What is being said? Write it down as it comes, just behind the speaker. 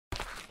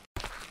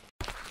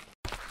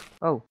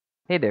Oh,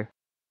 hey there.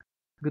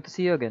 Good to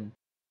see you again.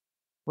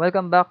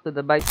 Welcome back to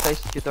the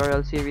bite-sized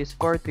tutorial series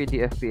for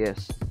 3D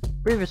FPS.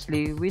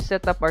 Previously, we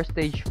set up our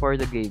stage for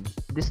the game.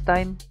 This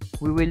time,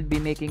 we will be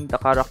making the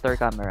character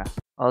camera.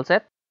 All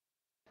set?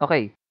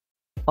 Okay.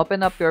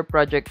 Open up your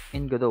project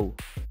in Godot.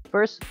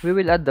 First, we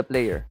will add the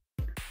player.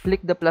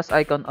 Click the plus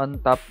icon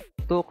on top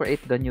to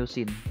create the new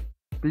scene.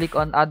 Click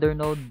on Other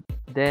Node,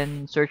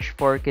 then search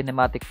for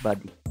Kinematic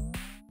Body.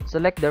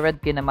 Select the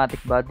red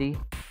kinematic body,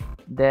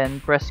 then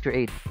press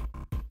Create.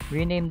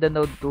 Rename the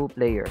node to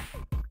Player.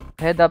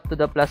 Head up to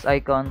the plus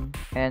icon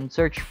and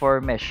search for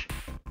Mesh.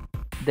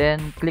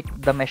 Then click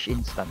the Mesh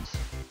instance.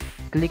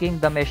 Clicking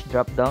the Mesh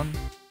dropdown,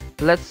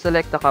 let's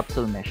select the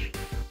Capsule Mesh.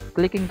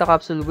 Clicking the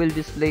capsule will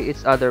display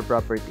its other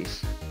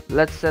properties.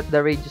 Let's set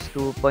the radius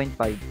to 0.5.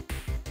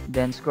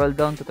 Then scroll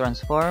down to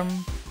Transform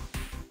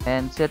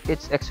and set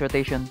its X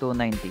rotation to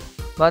 90.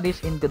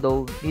 Bodies in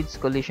Godot needs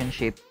collision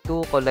shape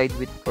to collide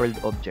with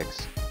world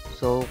objects.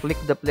 So click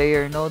the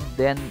player node,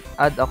 then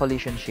add a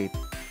collision shape.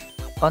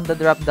 On the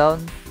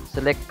drop-down,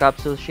 select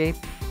capsule shape,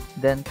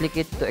 then click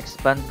it to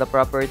expand the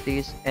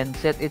properties and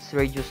set its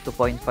radius to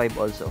 0.5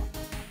 also.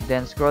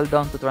 Then scroll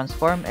down to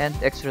transform and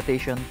X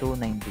rotation to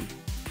 90.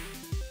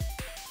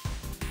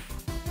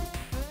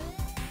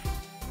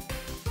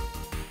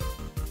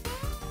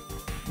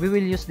 We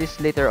will use this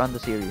later on the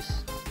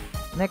series.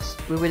 Next,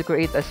 we will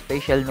create a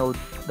spatial node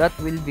that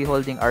will be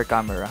holding our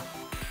camera.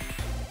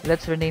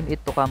 Let's rename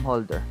it to cam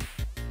holder.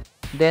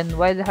 Then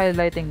while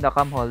highlighting the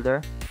cam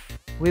holder,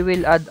 we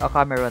will add a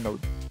camera node.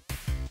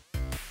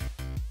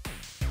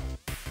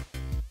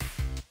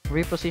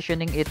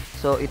 Repositioning it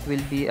so it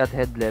will be at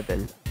head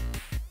level.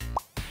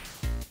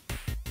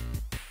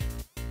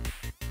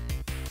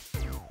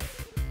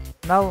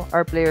 Now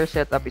our player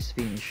setup is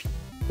finished.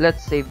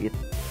 Let's save it.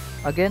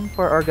 Again,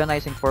 for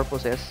organizing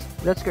purposes,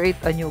 let's create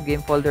a new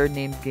game folder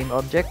named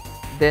GameObject.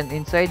 Then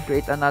inside,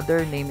 create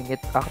another naming it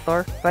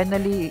Actor.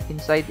 Finally,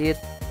 inside it,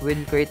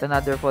 we'll create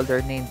another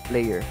folder named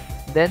Player.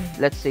 Then,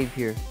 let's save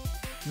here.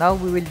 Now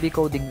we will be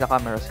coding the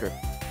camera script.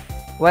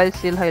 While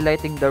still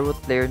highlighting the root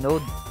player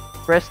node,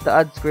 press the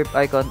add script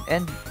icon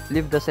and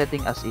leave the setting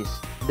as is.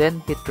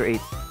 Then hit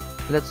create.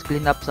 Let's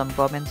clean up some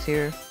comments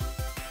here.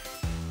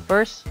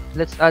 First,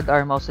 let's add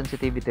our mouse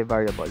sensitivity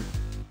variable.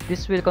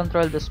 This will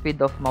control the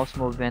speed of mouse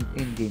movement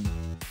in-game.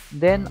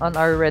 Then on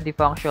our ready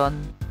function,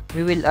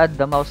 we will add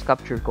the mouse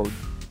capture code.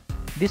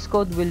 This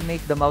code will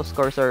make the mouse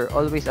cursor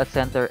always at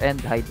center and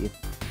hide it.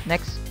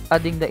 Next,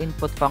 adding the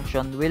input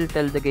function will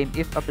tell the game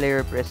if a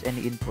player press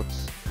any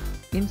inputs.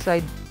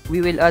 Inside, we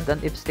will add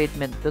an if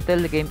statement to tell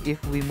the game if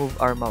we move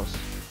our mouse.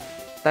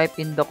 Type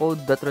in the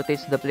code that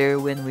rotates the player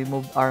when we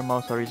move our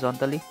mouse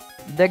horizontally.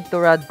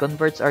 Deg2rad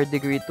converts our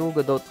degree to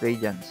Godot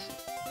radians.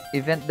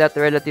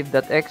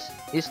 Event.relative.x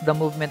is the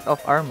movement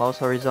of our mouse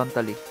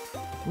horizontally.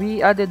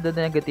 We added the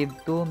negative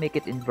to make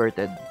it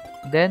inverted.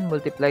 Then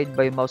multiplied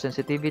by mouse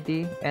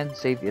sensitivity and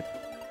save it.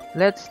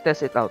 Let's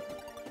test it out.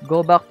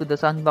 Go back to the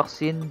sandbox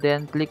scene,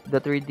 then click the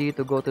 3D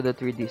to go to the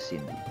 3D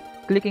scene.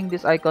 Clicking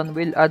this icon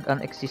will add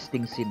an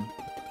existing scene.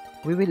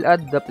 We will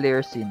add the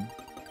player scene.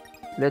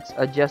 Let's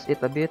adjust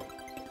it a bit.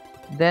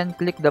 Then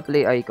click the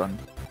play icon.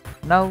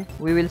 Now,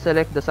 we will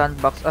select the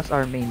sandbox as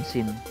our main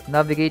scene.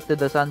 Navigate to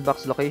the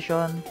sandbox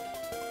location.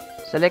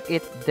 Select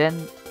it,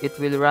 then it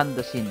will run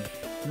the scene.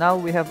 Now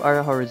we have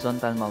our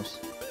horizontal mouse.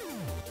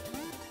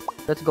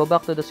 Let's go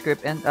back to the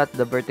script and add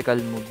the vertical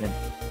movement.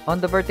 On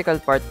the vertical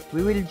part,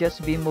 we will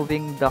just be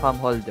moving the cam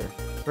holder,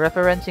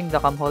 referencing the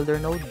cam holder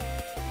node.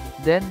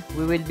 Then,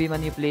 we will be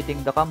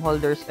manipulating the cam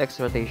holder's X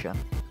rotation.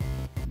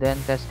 Then,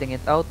 testing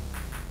it out.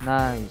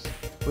 Nice.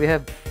 We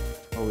have...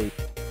 Oh wait.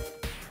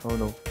 Oh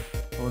no.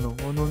 Oh no.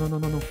 Oh no, no, no,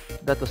 no, no.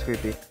 That was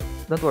creepy.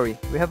 Don't worry,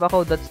 we have a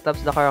code that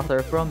stops the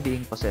character from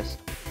being possessed.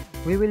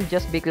 We will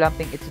just be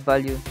clamping its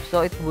value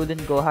so it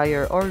wouldn't go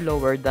higher or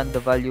lower than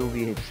the value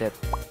we have set.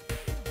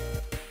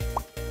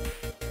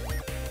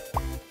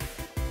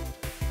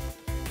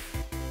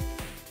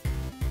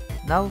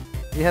 Now,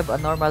 we have a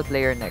normal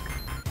player neck.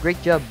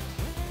 Great job!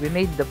 We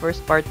made the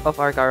first part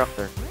of our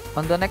character.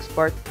 On the next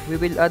part,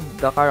 we will add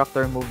the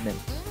character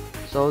movements.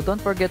 So don't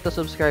forget to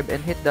subscribe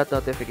and hit that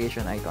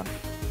notification icon.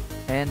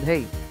 And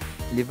hey,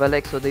 leave a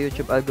like so the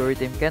YouTube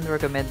algorithm can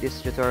recommend this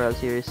tutorial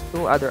series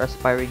to other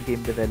aspiring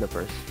game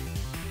developers.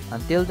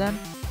 Until then,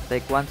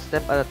 take one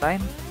step at a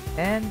time,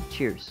 and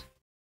cheers!